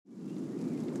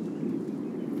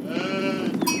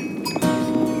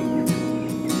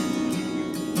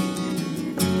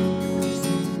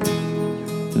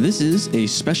This is a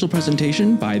special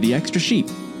presentation by The Extra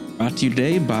Sheet, brought to you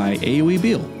today by AoE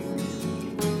Beal.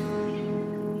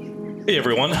 Hey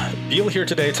everyone, Beal here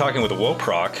today talking with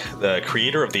Woprok, the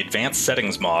creator of the Advanced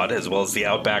Settings mod, as well as the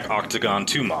Outback Octagon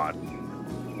 2 mod.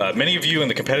 Many of you in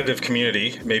the competitive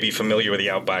community may be familiar with the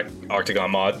Outback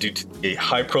Octagon mod due to a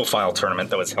high-profile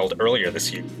tournament that was held earlier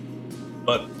this year.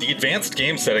 But the Advanced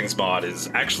Game Settings mod is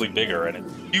actually bigger and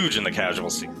it's huge in the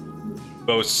casual scene.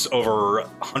 Boasts over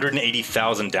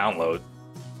 180,000 downloads,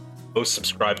 most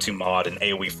subscribed to mod in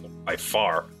AoE by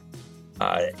far.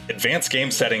 Advanced Game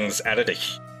Settings added a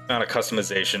huge amount of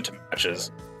customization to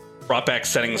matches, brought back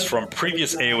settings from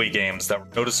previous AoE games that were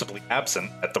noticeably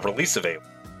absent at the release of AoE.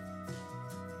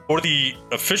 For the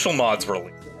official mod's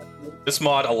release, this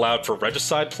mod allowed for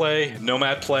regicide play,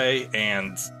 nomad play,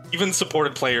 and even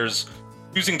supported players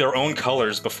using their own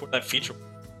colors before that feature was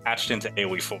patched into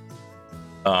AoE 4.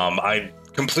 I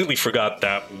completely forgot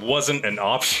that wasn't an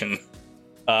option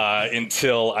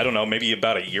until, I don't know, maybe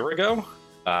about a year ago.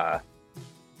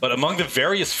 But among the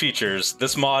various features,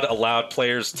 this mod allowed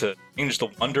players to change the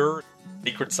Wonder,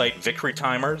 Secret Site victory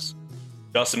timers,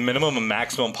 adjust minimum and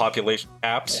maximum population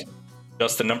caps,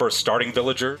 adjust the number of starting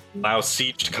villagers, allow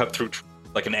Siege to cut through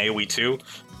like an AoE 2,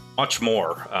 much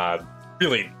more.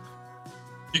 Really,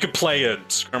 you could play a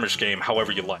skirmish game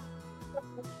however you like.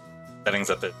 Settings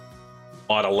that the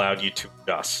mod allowed you to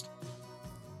adjust.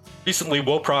 Recently,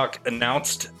 Woprok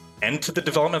announced an end to the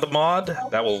development of the mod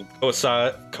that will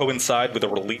coincide with the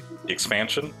release of the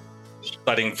expansion,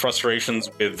 citing frustrations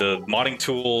with the modding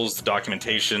tools, the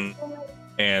documentation,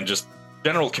 and just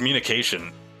general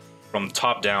communication from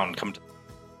top down.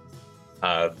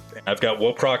 I've got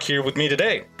Woprok here with me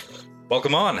today.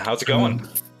 Welcome on. How's it going?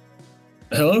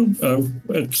 Hello.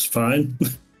 It's fine.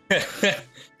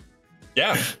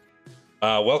 Yeah.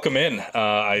 Welcome in.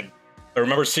 I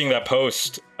remember seeing that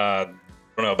post, I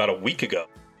don't know, about a week ago.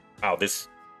 Wow, this is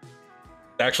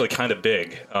actually kind of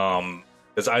big.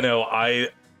 Because I know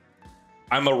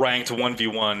I'm a ranked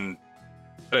 1v1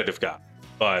 competitive guy,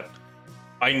 but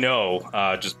I know,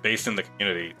 just based in the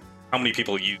community, how many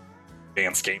people use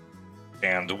advanced game.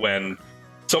 And when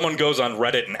someone goes on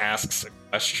Reddit and asks a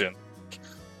question,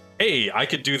 hey, I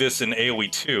could do this in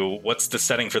AoE 2, what's the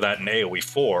setting for that in AoE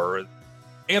 4?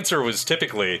 Answer was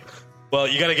typically, well,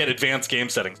 you got to get advanced game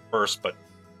settings first, but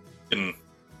you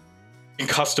can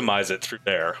customize it through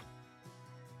there.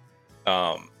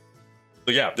 So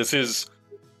yeah, this is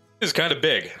kind of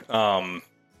big.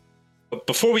 But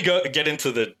before we get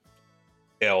into the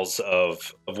details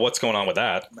of what's going on with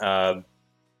that,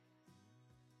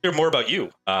 hear more about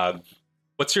you.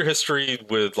 What's your history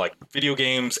with like video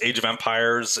games, Age of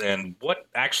Empires, and what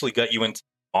actually got you into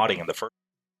modding in the first?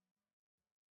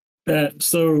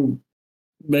 So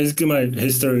basically my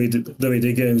history with the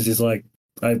video games is like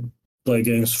I play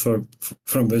games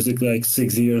from basically like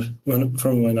 6 years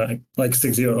from when I like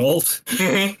 6 year old.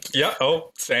 Mm-hmm. Yeah.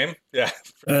 Oh, same. Yeah.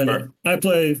 And sure. I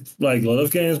play like a lot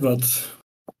of games, but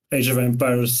Age of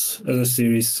Empires as a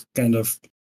series kind of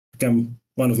became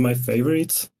one of my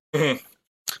favorites. Mm-hmm.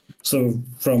 So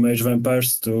from Age of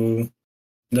Empires to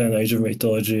then Age of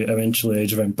Mythology, eventually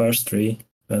Age of Empires 3,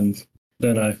 and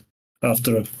then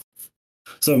after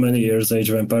so many years, Age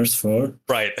of Empires 4.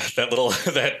 Right,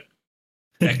 that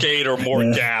decade or more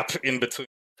gap in between.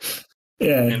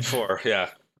 Yeah, and 4. Yeah.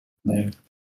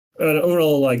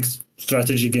 Overall, like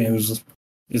strategy games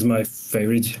is my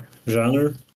favorite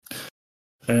genre,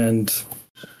 and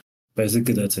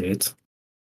basically that's it.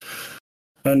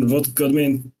 And what got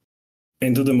me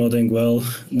into the modding, well,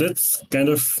 that's kind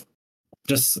of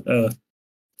just I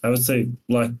would say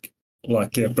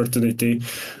lucky opportunity.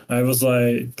 I was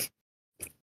like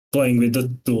playing with the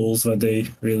tools when they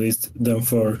released them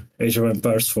for Age of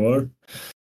Empires 4,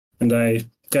 and I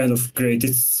kind of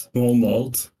created small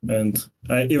mod, and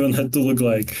I even had to look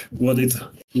like what it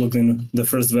looked in the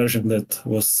first version that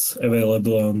was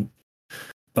available on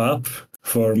PUB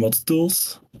for mod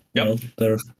tools. Yep.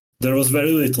 Well, there was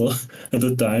very little at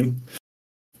the time.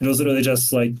 It was really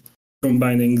just like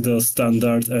combining the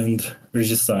standard and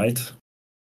regicide,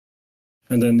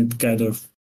 and then it kind of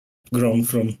grown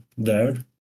from there.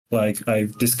 Like I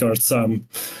discovered some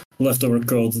leftover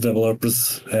code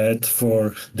developers had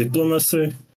for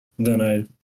diplomacy. Then I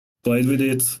played with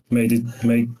it, made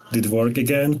it work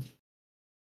again,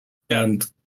 and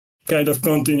kind of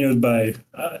continued by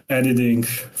editing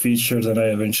features, and I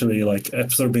eventually like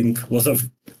absorbing a lot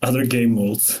of other game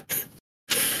modes.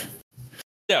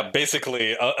 Yeah,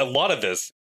 basically a lot of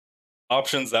this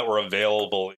options that were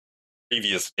available in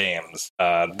previous games.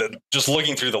 Just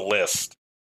looking through the list,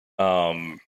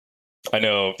 I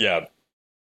know, yeah,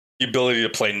 the ability to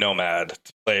play Nomad,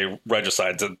 to play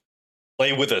Regicide, to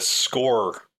play with a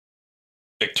score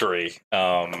victory,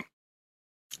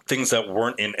 things that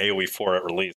weren't in AoE 4 at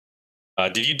release.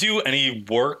 Did you do any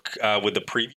work with the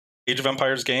previous Age of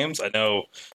Empires games? I know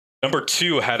number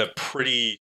 2 had a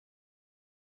pretty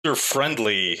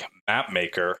user-friendly map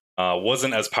maker.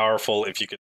 Wasn't as powerful if you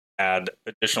could add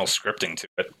additional scripting to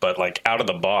it, but like out of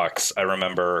the box, I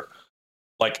remember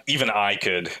like even I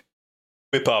could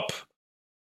whip up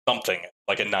something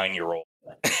like a 9-year-old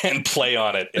and play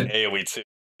on it in AoE 2. Do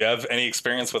you have any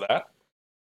experience with that?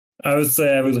 I would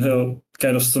say I would have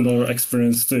kind of similar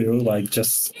experience to you, like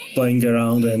just playing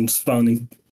around and spawning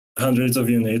hundreds of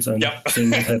units and seeing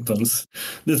what happens.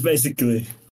 That's basically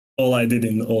all I did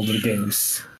in older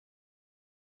games.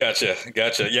 Gotcha.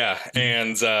 Yeah,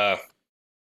 and so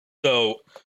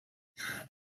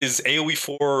is AoE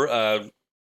 4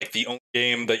 like the only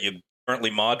game that you currently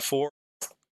mod for?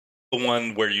 The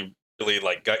one where you really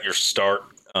like got your start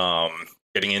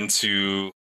getting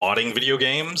into modding video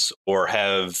games, or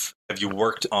have you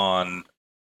worked on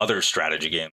other strategy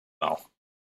games as well?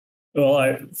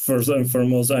 Well, first and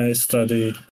foremost, I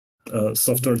study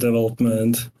software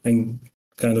development and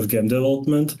kind of game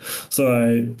development. So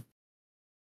I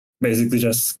basically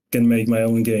just can make my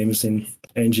own games in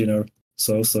Engine or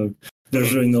so. So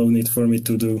there's really no need for me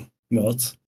to do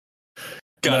mods.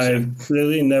 Gotcha. I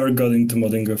really never got into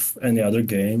modding of any other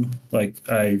game. Like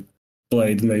I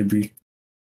played maybe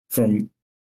from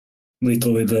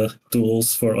little with the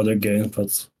tools for other games,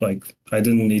 but like I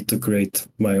didn't need to create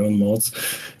my own mods.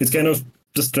 It's kind of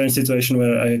the strange situation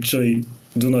where I actually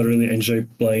do not really enjoy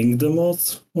playing the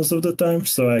mods most of the time,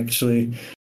 so I actually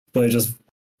play just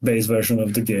base version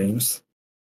of the games.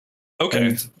 Okay.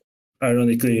 And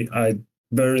ironically, I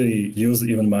barely use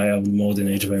even my own mod in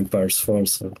Age of Empires 4,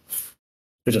 so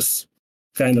it's just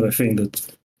kind of a thing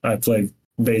that I play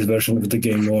base version of the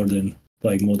game more than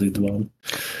like modded one.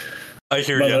 I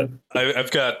hear you.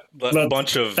 I've got a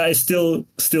bunch of. I still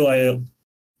I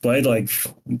played like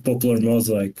popular mods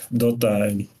like Dota,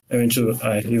 and eventually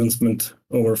I even spent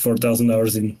over 4,000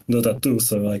 hours in Dota 2.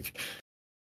 So like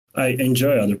I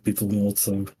enjoy other people's mods.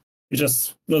 So it's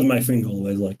just not my thing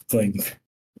always, like playing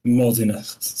mods in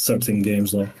certain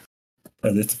games like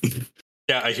that.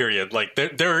 Yeah, I hear you. Like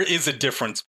there is a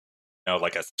difference. You know,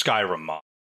 like a Skyrim mod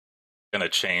gonna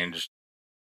change,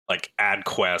 like add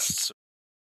quests.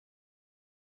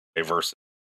 Versus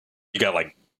you got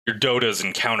like your Dotas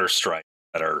and Counter-Strike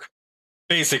that are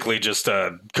basically just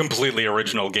a completely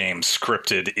original game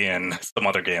scripted in some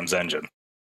other game's engine.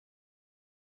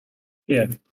 Yeah.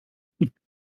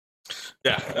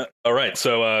 All right.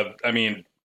 So, I mean,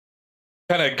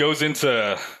 kind of goes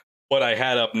into what I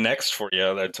had up next for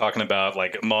you. They're talking about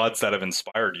like mods that have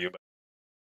inspired you. But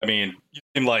I mean, you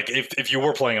seem like if you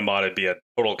were playing a mod, it'd be a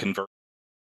total convert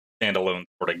standalone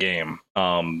sort of game.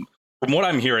 From what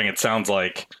I'm hearing, it sounds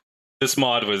like this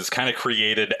mod was kind of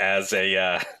created as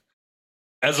a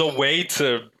way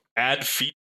to add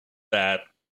features that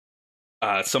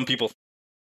some people have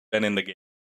been in the game.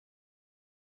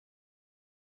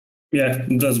 Yeah,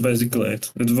 that's basically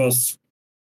it. It was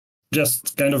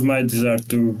just kind of my desire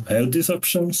to have these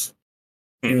options,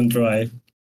 even though I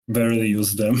barely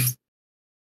use them.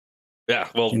 Yeah,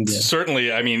 well,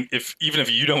 certainly. I mean, even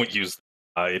if you don't use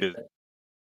it is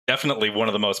definitely one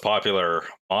of the most popular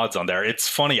mods on there. It's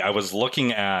funny, I was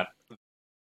looking at the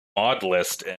mod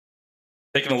list and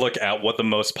taking a look at what the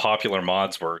most popular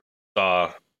mods were.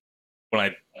 When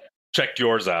I checked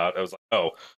yours out, I was like,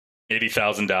 oh,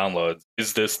 80,000 downloads.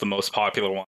 Is this the most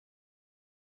popular one?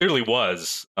 It clearly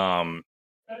was. But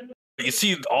you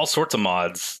see all sorts of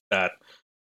mods that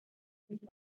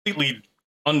completely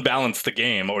unbalance the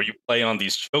game, or you play on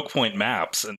these choke point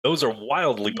maps, and those are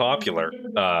wildly popular.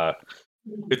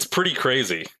 It's pretty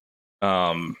crazy.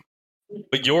 But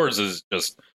yours is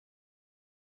just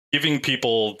giving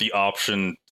people the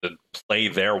option to play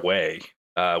their way,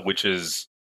 which is,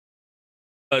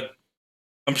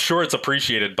 I'm sure it's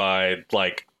appreciated by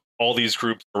like all these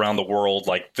groups around the world,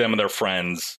 like them and their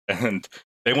friends, and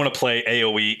they want to play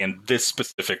AoE in this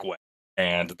specific way,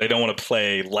 and they don't want to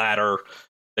play ladder.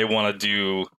 They want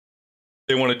to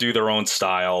do their own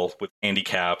style with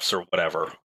handicaps or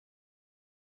whatever.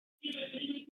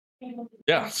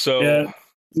 Yeah, so yeah,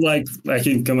 like I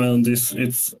can comment on this.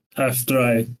 It's after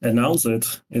I announced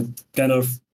it, it kind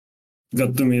of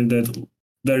got to me that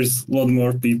there's a lot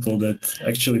more people that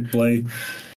actually play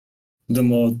the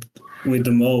mod with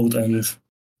the mode, and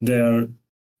they are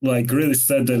like really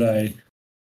sad that I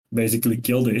basically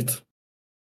killed it.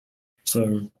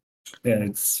 So yeah,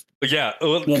 it's yeah, a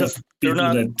lot of people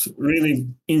that really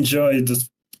enjoy this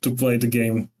to play the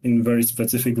game in a very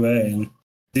specific way, and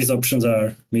these options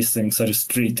are missing, such as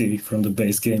treaty from the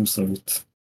base game, so it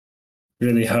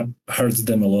really hurts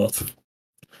them a lot.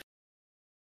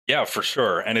 Yeah, for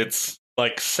sure. And it's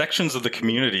like sections of the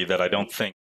community that I don't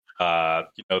think, the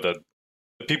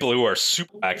people who are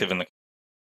super active in the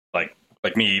like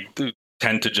me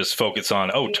tend to just focus on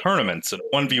tournaments and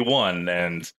 1v1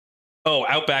 and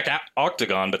Outback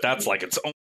Octagon, but that's like its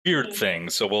own weird thing.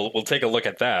 So we'll take a look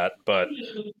at that. But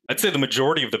I'd say the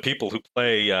majority of the people who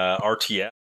play RTS,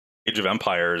 Age of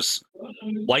Empires,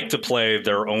 like to play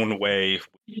their own way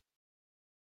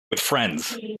with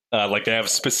friends. Like they have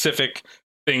specific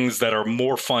things that are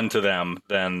more fun to them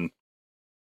than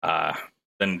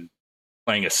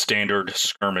playing a standard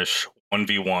skirmish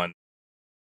 1v1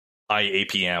 high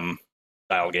APM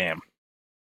style game.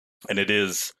 And it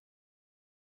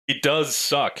does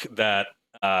suck that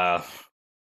a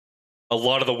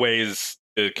lot of the ways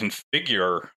to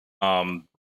configure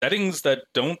settings that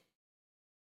don't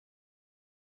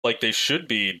like they should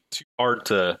be too hard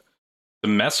to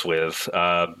mess with.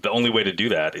 The only way to do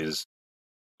that is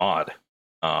mod.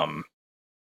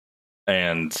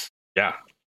 And yeah,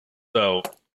 so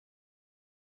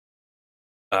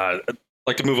I'd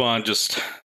like to move on. Just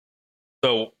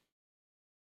so,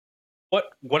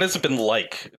 what has it been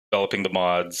like developing the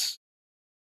mods,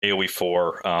 AoE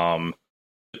 4,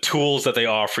 the tools that they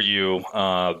offer you,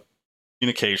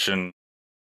 communication?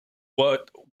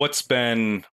 What's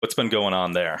been going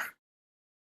on there?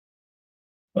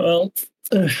 Well,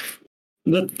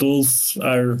 the tools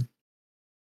are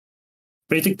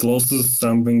pretty close to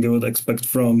something you would expect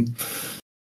from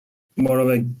more of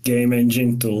a game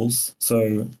engine tools.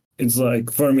 So it's like,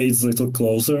 for me, it's a little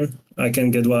closer. I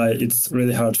can get why it's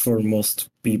really hard for most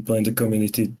people in the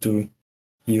community to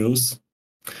use.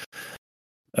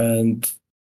 And,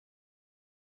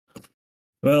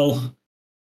 well,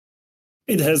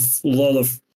 it has a lot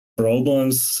of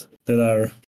problems that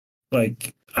are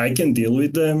like, I can deal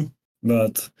with them,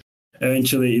 but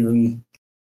eventually even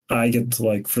I get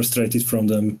like frustrated from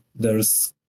them.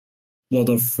 There's a lot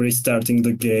of restarting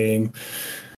the game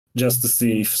just to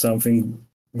see if something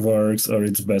works or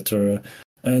it's better.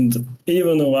 And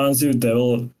even once you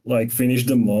finish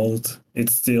the mode, it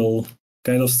still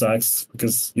kind of sucks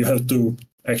because you have to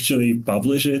actually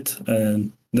publish it,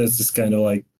 and that's just kind of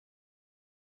like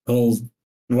whole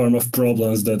worm of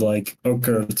problems that like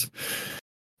occurred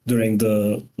during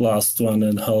the last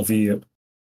 1.5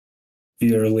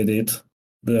 year with it.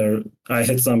 There, I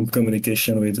had some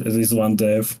communication with at least one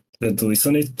dev that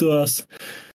listened to us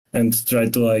and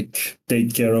tried to like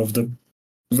take care of the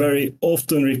very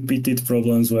often repeated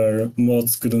problems where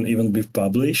mods couldn't even be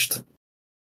published.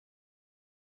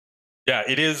 Yeah,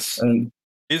 it is. And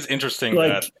is interesting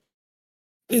like, that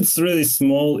it's really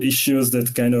small issues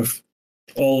that kind of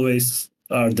always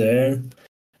are there,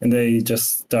 and they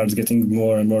just start getting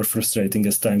more and more frustrating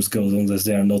as time goes on, as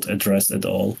they are not addressed at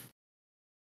all.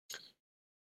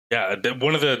 Yeah,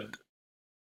 one of the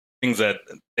things that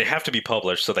they have to be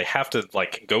published, so they have to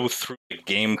like go through the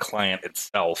game client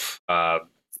itself,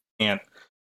 and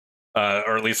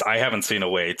or at least I haven't seen a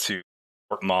way to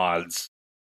port mods,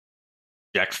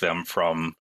 eject them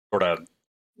from sort of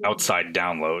outside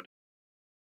download.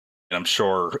 And I'm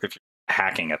sure if you're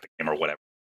hacking at the game or whatever,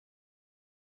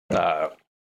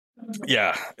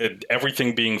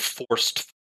 everything being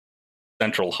forced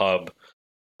central hub,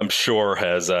 I'm sure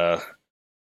has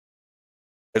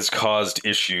caused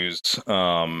issues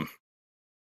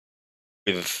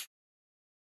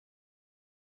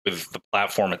with the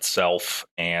platform itself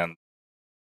and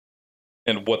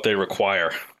what they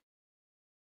require.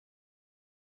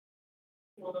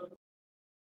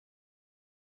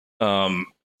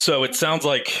 So it sounds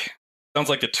like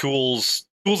the tools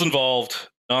involved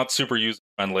not super user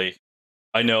friendly.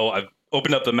 I know I've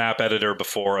opened up the map editor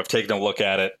before. I've taken a look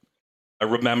at it. I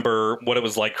remember what it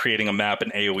was like creating a map in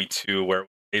AoE 2, where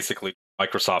basically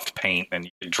Microsoft Paint, and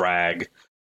you could drag,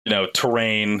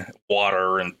 terrain,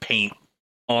 water, and paint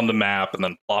on the map, and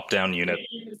then plop down units.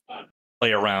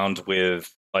 Play around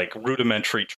with like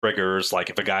rudimentary triggers, like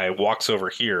if a guy walks over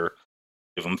here,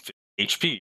 give him 50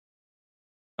 HP.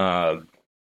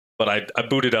 But I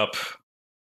booted up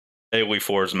AoE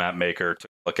 4's map maker to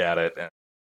look at it,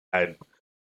 and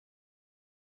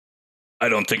I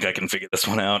don't think I can figure this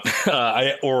one out.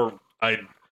 I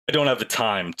don't have the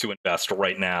time to invest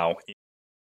right now in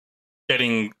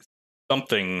getting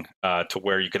something to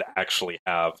where you could actually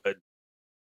have a.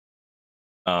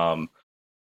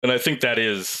 And I think that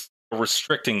is a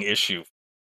restricting issue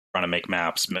trying to make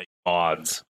maps, make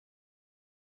mods.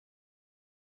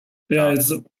 Yeah,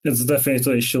 it's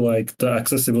definitely an issue. Like, the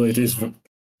accessibility is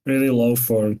really low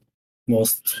for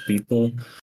most people.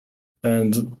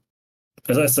 And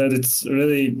as I said, it's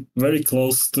really very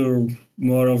close to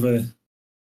more of a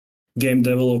game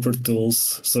developer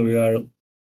tools. So we are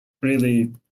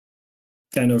really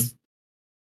kind of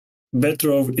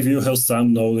better off if you have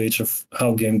some knowledge of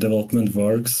how game development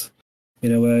works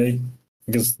in a way,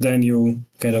 because then you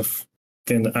kind of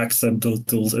can accept those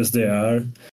tools as they are,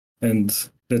 and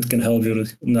that can help you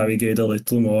navigate a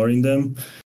little more in them.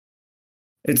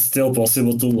 It's still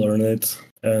possible to learn it,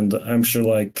 and I'm sure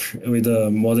like with a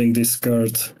modding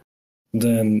Discord,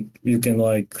 then you can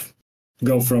like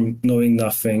go from knowing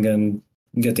nothing and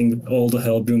getting all the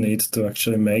help you need to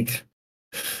actually make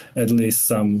at least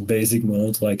some basic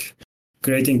mode. Like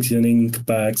creating tuning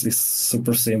packs is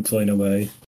super simple in a way.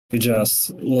 It's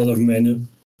just a lot of manual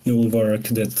work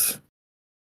that,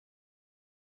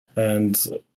 and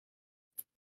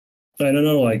I don't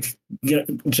know, like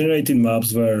generating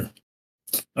maps are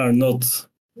not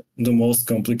the most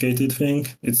complicated thing.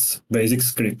 It's basic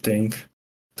scripting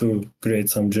to create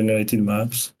some generated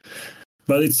maps,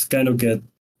 but it's kind of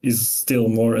is still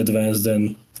more advanced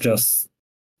than just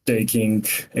taking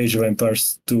Age of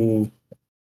Empires 2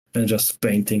 and just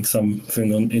painting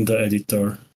something in the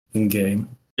editor in game.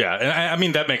 Yeah, and I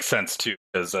mean that makes sense too,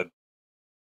 because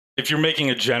if you're making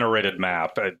a generated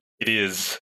map, it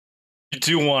is, you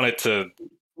do want it to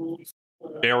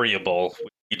variable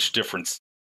with each different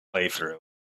playthrough.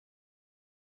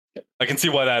 I can see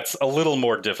why that's a little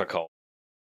more difficult.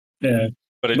 Yeah,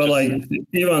 but like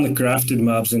even crafted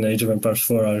maps in Age of Empires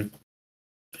 4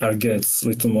 are gets a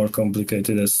little more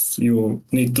complicated, as you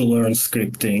need to learn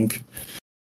scripting,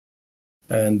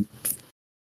 and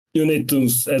you need to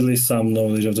at least some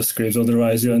knowledge of the scripts.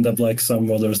 Otherwise, you end up like some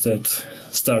modders that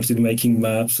started making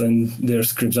maps and their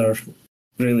scripts are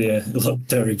really a lot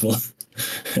terrible,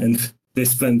 and they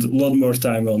spend a lot more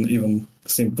time on even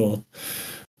simple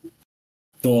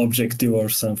objective or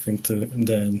something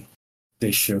than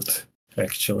they should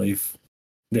actually, if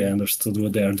they understood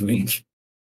what they are doing.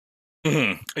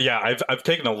 Mm-hmm. Yeah, I've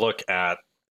taken a look at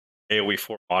AoE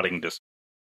 4 modding this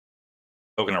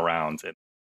poking around, and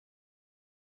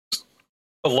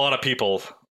a lot of people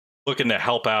looking to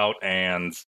help out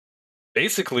and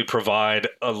basically provide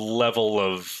a level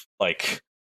of like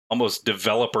almost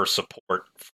developer support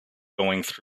going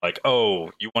through, like, oh,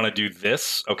 you want to do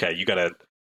this? Okay,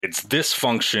 it's this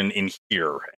function in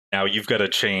here. Now you've got to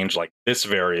change like this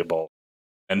variable,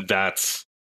 and that's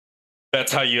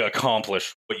how you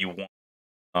accomplish what you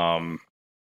want.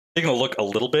 Taking a look a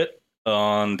little bit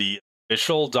on the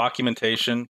official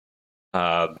documentation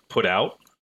put out,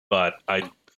 but I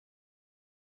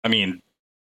mean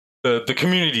the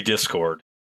community Discord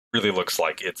really looks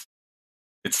like it's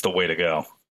the way to go.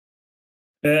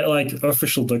 Like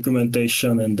official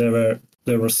documentation, and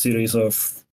there were series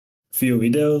of few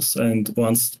videos and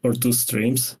 1 or 2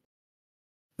 streams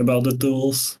about the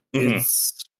tools. Mm-hmm.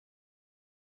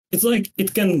 It's like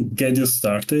it can get you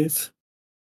started,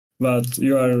 but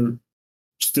you are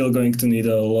still going to need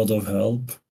a lot of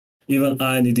help. Even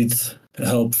I needed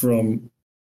help from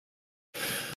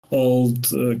old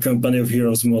Company of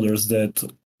Heroes modders that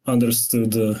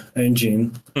understood the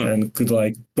engine and could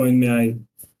like point me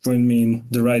in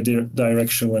the right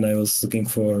direction when I was looking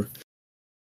for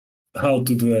how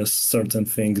to do certain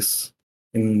things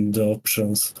in the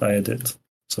options I added.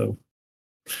 So,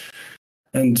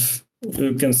 and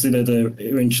you can see that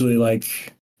eventually,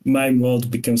 like, my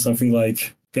mod becomes something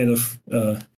like kind of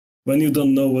when you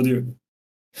don't know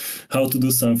how to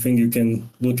do something, you can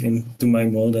look into my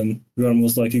mod, and you are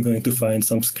most likely going to find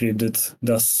some script that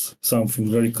does something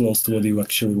very close to what you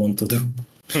actually want to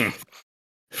do.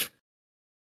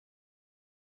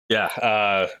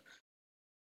 Yeah,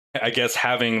 I guess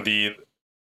having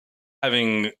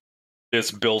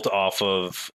this built off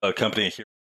of a company here,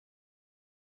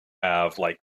 have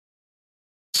like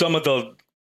some of the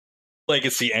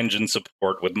legacy engine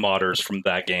support with modders from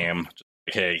that game. Just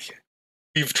like, hey,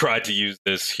 we've tried to use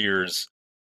this. Here's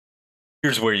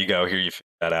where you go. Here you figure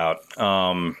that out.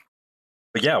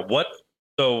 But yeah,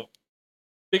 so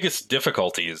biggest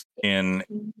difficulties in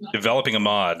developing a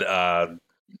mod,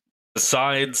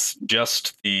 besides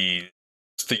just the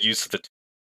use of the,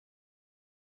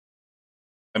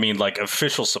 I mean, like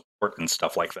official support and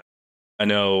stuff like that. I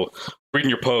know reading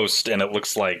your post, and it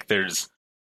looks like there's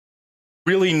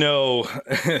really no.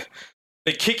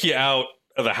 They kick you out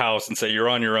of the house and say you're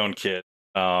on your own, kid.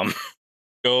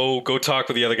 Go talk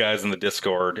with the other guys in the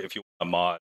Discord if you want a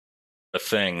mod. A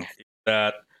thing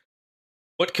that,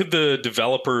 what could the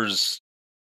developers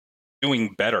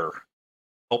doing better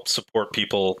help support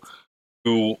people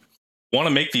who want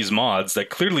to make these mods that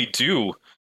clearly do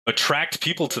attract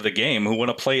people to the game who want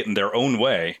to play it in their own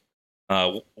way.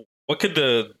 What could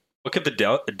the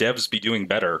devs be doing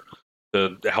better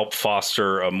to help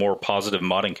foster a more positive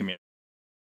modding community?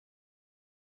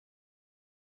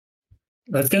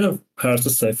 That's kind of hard to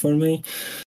say for me.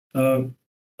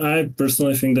 I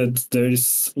personally think that there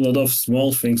is a lot of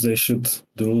small things they should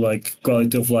do, like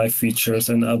quality of life features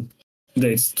and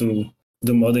updates to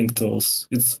the modding tools.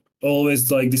 It's always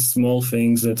like these small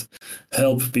things that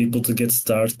help people to get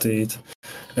started,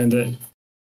 and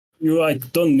you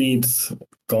like don't need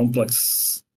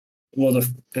complex, a lot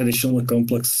of additional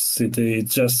complexity. It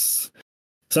just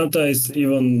sometimes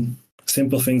even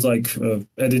simple things like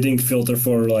editing filter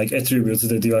for like attributes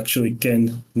that you actually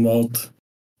can mod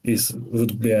is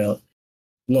would be a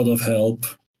lot of help,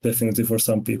 definitely for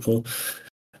some people.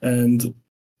 And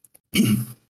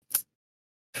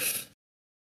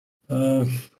uh,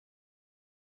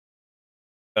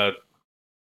 Uh,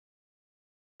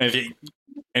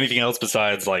 anything else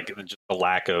besides like just the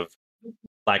lack of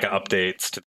updates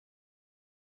to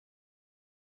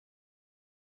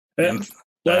and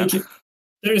like that?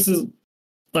 there is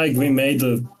like we made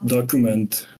a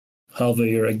document half a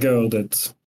year ago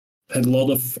that had a lot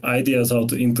of ideas how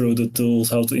to improve the tools,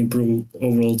 how to improve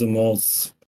overall the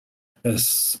mods.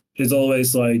 As it's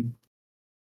always like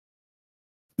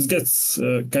it gets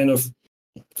kind of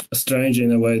strange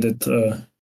in a way that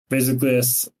basically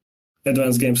as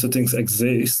advanced game settings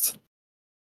exist,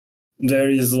 there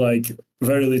is like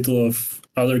very little of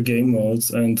other game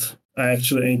modes, and I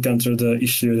actually encountered the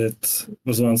issue that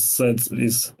was once said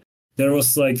is there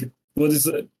was like what is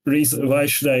the reason why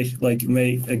should I like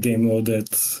make a game mode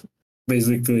that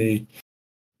basically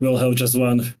will have just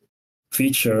one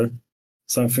feature,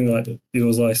 something like it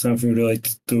was like something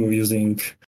related to using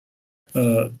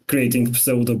creating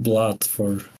pseudo blood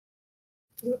for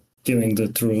killing the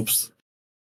troops,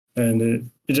 and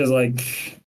it just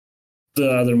like the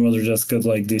other modder just got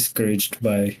like discouraged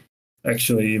by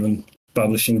actually even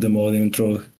publishing the mod, even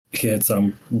though he had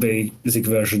some basic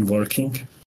version working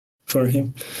for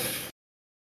him.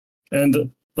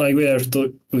 And like we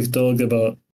talked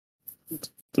about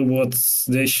what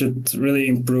they should really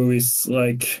improve is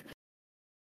like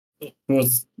what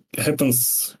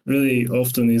happens really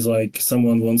often is like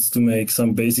someone wants to make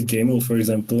some basic game mode, for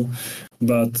example,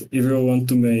 but if you want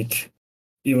to make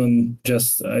even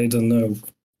just I don't know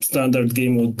standard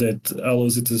game mode that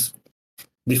allows you to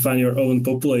define your own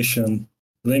population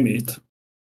limit,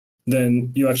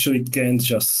 then you actually can't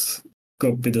just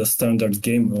copy the standard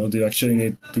game mode. You actually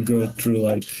need to go through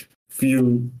like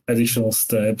few additional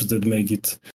steps that make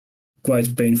it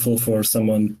quite painful for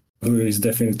someone who is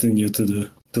definitely new to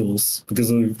the tools,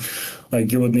 because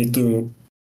like you would need to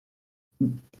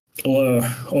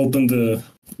open the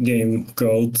game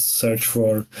code, search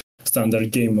for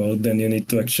standard game mode, then you need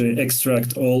to actually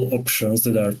extract all options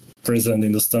that are present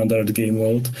in the standard game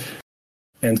mode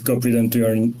and copy them to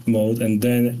your mode, and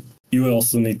then you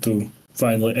also need to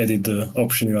finally edit the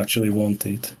option you actually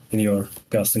wanted in your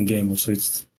custom game mode. So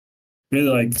it's really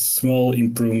like small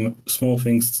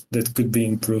things that could be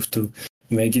improved to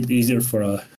make it easier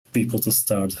for people to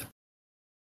start.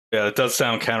 Yeah, it does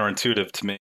sound counterintuitive to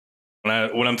me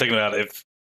when I'm thinking about if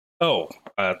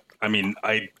I mean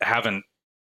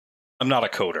I'm not a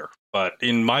coder, but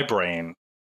in my brain,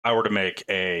 I were to make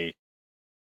a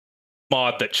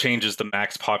mod that changes the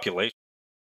max population,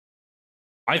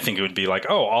 I think it would be like,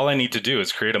 oh, all I need to do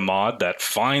is create a mod that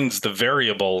finds the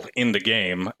variable in the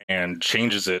game and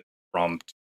changes it from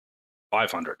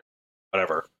 500,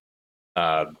 whatever.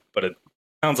 But it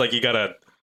sounds like you gotta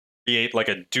create like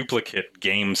a duplicate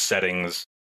game settings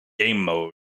game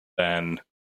mode, then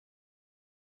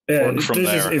Yeah, work from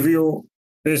this is there. if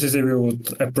you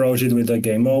would approach it with the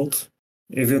game mode.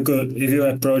 If you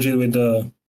approach it with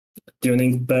the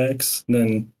tuning packs,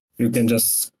 then you can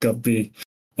just copy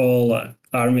all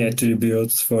army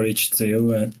attributes for each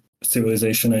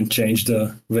civilization and change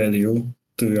the value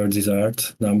to your desired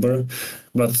number.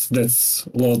 But that's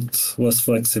a lot less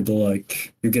flexible.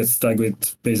 Like you get stuck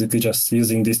with basically just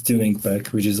using this tuning pack,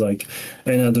 which is like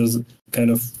another kind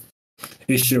of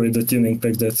issue with the tuning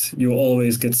pack, that you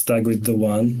always get stuck with the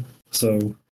one.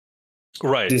 So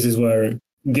Right. this is where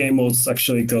game modes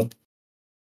actually got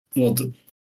a lot,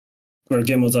 where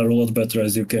game modes are a lot better,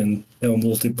 as you can have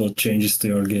multiple changes to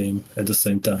your game at the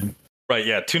same time. Right,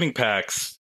 yeah. Tuning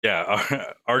packs,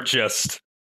 are just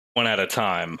one at a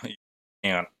time. You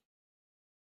can't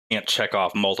check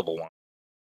off multiple ones.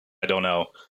 I don't know.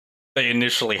 They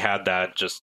initially had that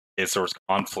just in case there was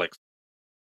conflict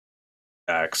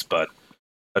packs, but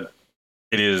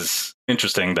it is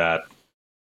interesting that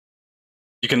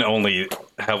you can only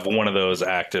have one of those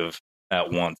active at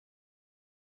once.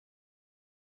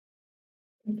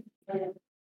 All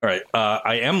right.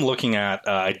 I am looking at,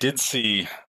 I did see a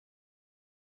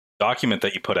document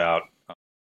that you put out,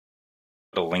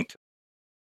 put a link to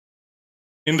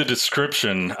in the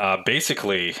description,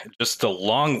 basically just a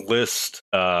long list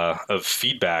of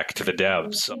feedback to the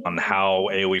devs on how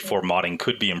AoE4 modding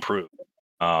could be improved.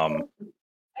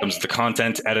 Comes the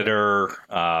content editor,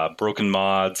 broken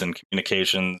mods, and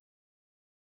communications.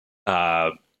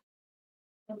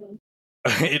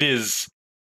 It is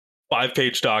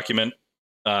 5-page document,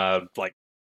 like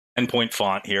 10-point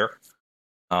font here.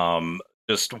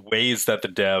 Just ways that the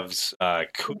devs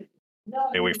could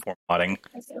AoE4 modding.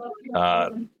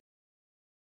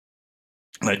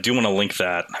 And I do want to link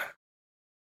that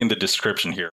in the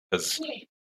description here because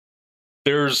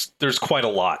there's quite a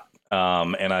lot,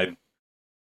 and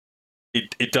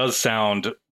it does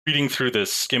sound, reading through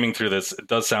this, skimming through this, it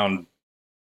does sound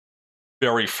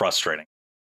very frustrating.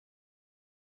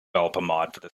 Develop a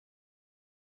mod for this.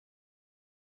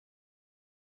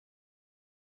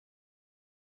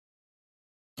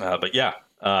 But yeah,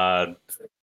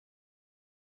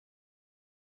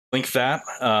 link that.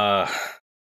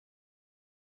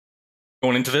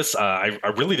 Going into this, I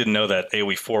really didn't know that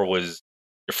AoE4 was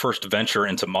your first venture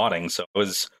into modding, so I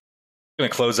was going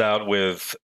to close out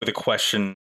with a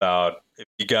question about if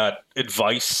you got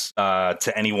advice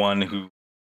to anyone who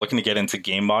looking to get into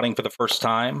game modding for the first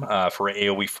time for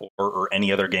AoE4 or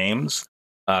any other games.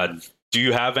 Do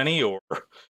you have any, or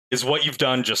is what you've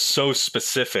done just so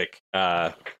specific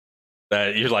that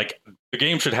you're like, the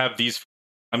game should have these?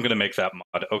 I'm going to make that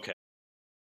mod. Okay.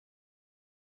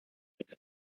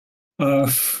 Well,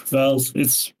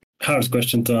 it's a hard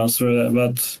question to answer,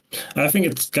 but I think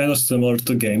it's kind of similar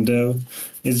to game dev.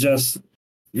 It's just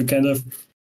you kind of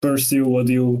pursue what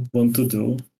you want to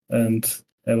do, and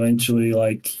eventually,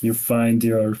 like, you find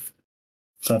your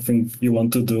something you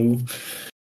want to do.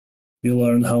 You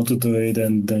learn how to do it,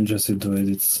 and then just you do it.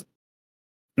 It's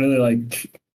really like,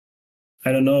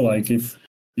 I don't know, like if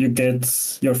you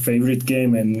get your favorite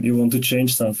game and you want to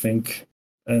change something,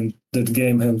 and that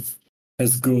game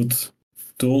has good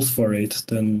tools for it,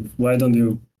 then why don't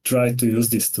you try to use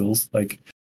these tools? Like,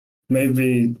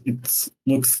 maybe it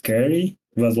looks scary,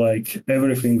 but like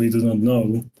everything we do not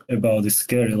know about is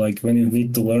scary. Like when you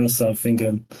need to learn something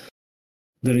and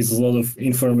there is a lot of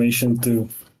information to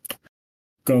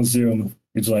consume,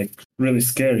 it's like really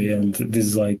scary. And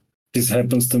this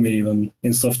happens to me even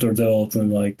in software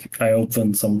development. Like I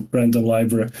open some random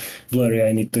library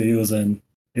I need to use, and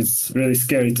it's really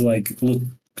scary to like look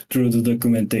through the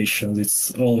documentation.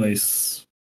 It's always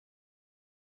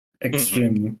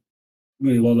extremely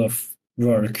a lot of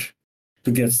work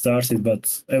to get started,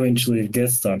 but eventually it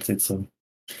gets started. So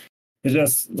it's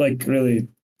just like really,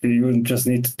 you just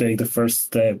need to take the first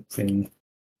step in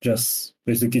just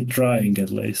basically trying at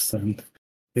least. And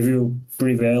if you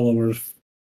prevail,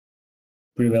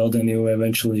 then you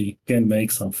eventually can make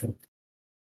something.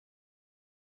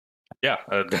 Yeah,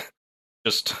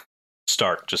 just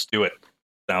start, just do it.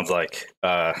 Sounds like,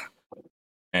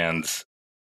 and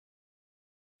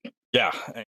yeah,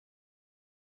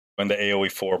 when the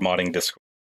AoE4 modding Discord,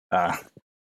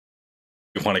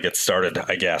 you want to get started,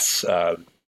 I guess. What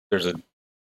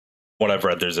I've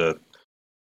read, the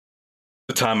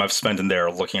time I've spent in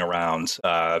there looking around,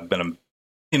 I've been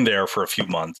in there for a few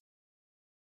months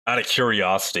out of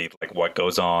curiosity, like what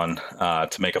goes on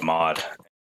to make a mod.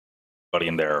 Everybody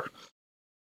in there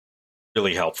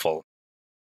really helpful.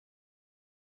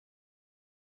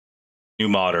 New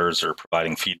modders are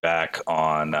providing feedback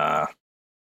on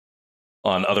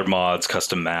other mods,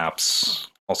 custom maps,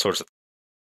 all sorts of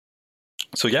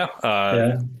things. So yeah.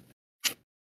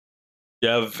 You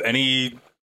have any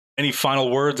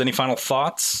final words, any final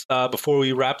thoughts before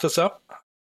we wrap this up?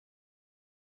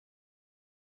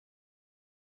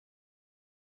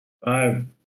 I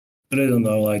really don't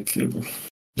know. Like,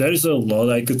 there's a lot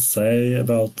I could say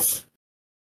about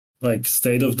like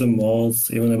state of the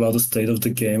mods, even about the state of the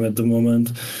game at the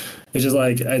moment. It's just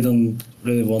like I don't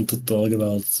really want to talk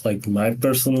about like my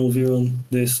personal view on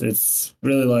this. It's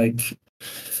really like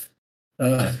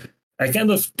I kind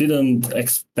of didn't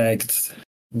expect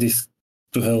this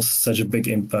to have such a big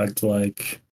impact,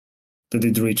 like that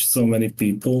it reached so many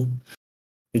people.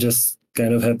 It just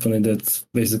kind of happened that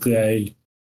basically I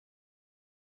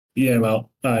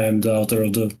am the author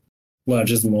of the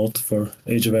largest mod for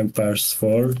Age of Empires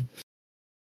 4.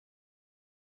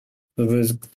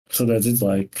 So that's it.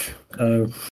 Like,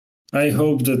 I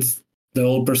hope that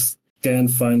developers can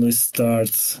finally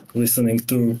start listening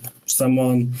to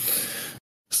someone,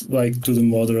 like to the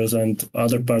modders and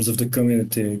other parts of the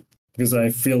community, because I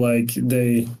feel like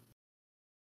they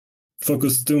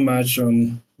focus too much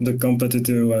on the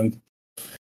competitive and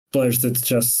players that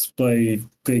just play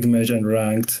quick match and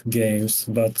ranked games,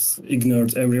 but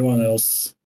ignored everyone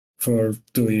else for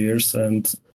 2 years,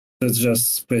 and that's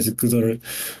just basically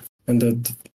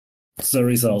that's the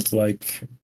result. Like,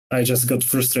 I just got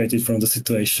frustrated from the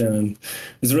situation, and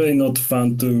it's really not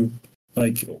fun to,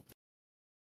 like,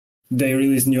 they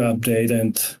release new update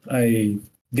and I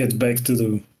get back to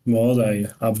the mod, I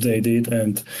update it,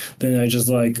 and then I just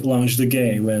like launch the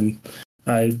game and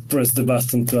I press the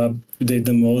button to update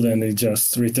the mod and it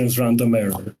just returns random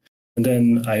error. And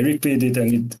then I repeat it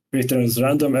and it returns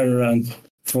random error and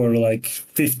for like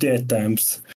 58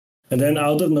 times. And then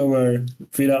out of nowhere,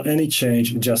 without any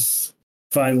change, it just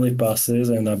finally passes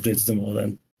and updates the mod.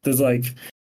 And that's like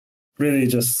really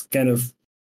just kind of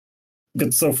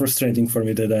got so frustrating for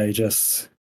me that I just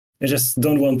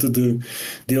don't want to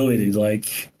deal with it.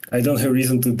 Like, I don't have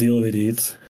reason to deal with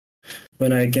it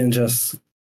when I can just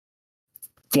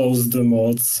close the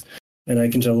mods and I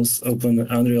can just open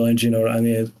Unreal Engine or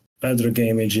any other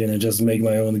game engine and just make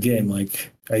my own game.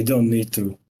 Like, I don't need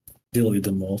to deal with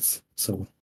the mods. So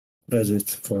that's it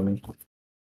for me.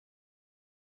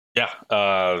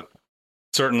 Yeah,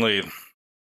 certainly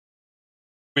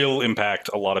will impact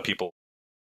a lot of people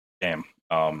game.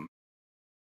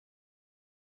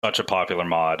 Such a popular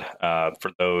mod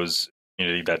for those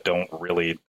community that don't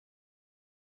really,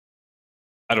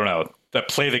 I don't know, that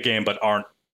play the game but aren't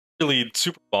really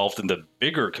super involved in the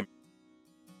bigger community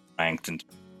ranked.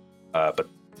 But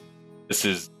this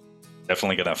is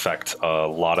definitely going to affect a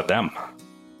lot of them.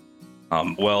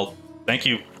 Well, thank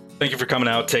you for coming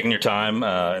out, taking your time,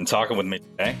 and talking with me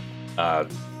today.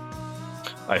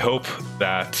 I hope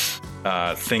that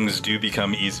things do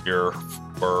become easier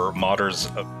for modders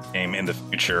of the game in the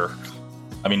future.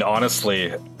 I mean,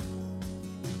 honestly,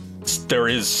 there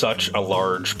is such a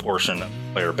large portion of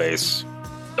the player base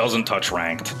doesn't touch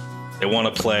ranked. They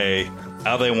want to play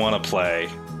how they want to play,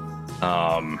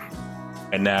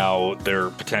 and now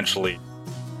they're potentially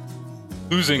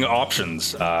losing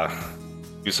options to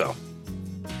do so.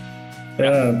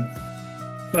 Yeah,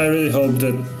 I really hope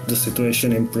that the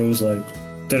situation improves. Like,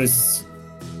 there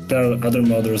are other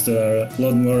modders that are a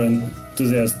lot more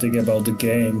enthusiastic about the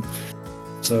game.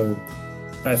 So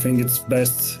I think it's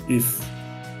best if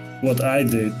what I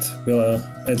did will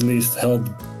at least help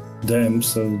them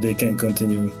so they can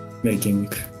continue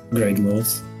making great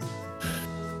mods.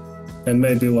 And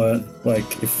maybe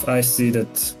like if I see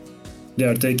that they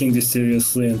are taking this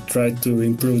seriously and try to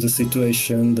improve the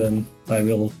situation, then I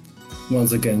will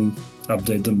once again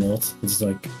update the mod. It's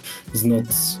not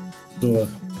the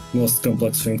most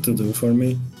complex thing to do for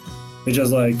me. It's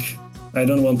just like, I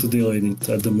don't want to deal with it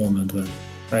at the moment, when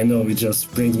I know it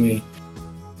just brings me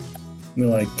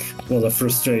like a lot of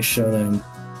frustration and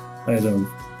I don't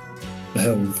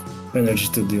have energy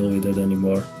to deal with it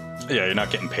anymore. Yeah, you're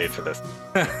not getting paid for this.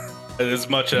 as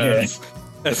much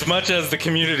as the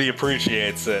community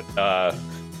appreciates it,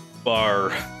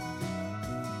 are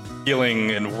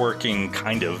feeling and working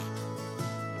kind of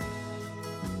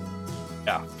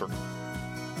for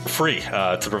free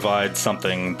to provide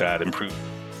something that improves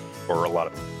for a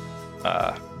lot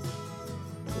of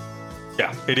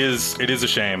it is a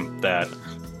shame that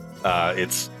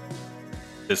it's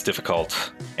this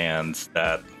difficult, and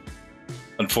that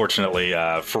unfortunately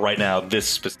for right now this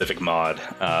specific mod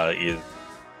is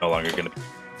no longer going to be.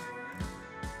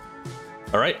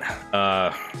 All right,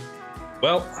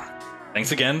 well,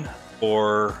 thanks again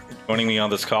for joining me on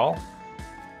this call,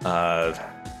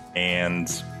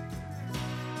 and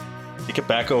take it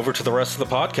back over to the rest of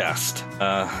the podcast.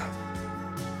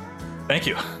 Thank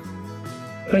you.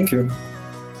 Thank you.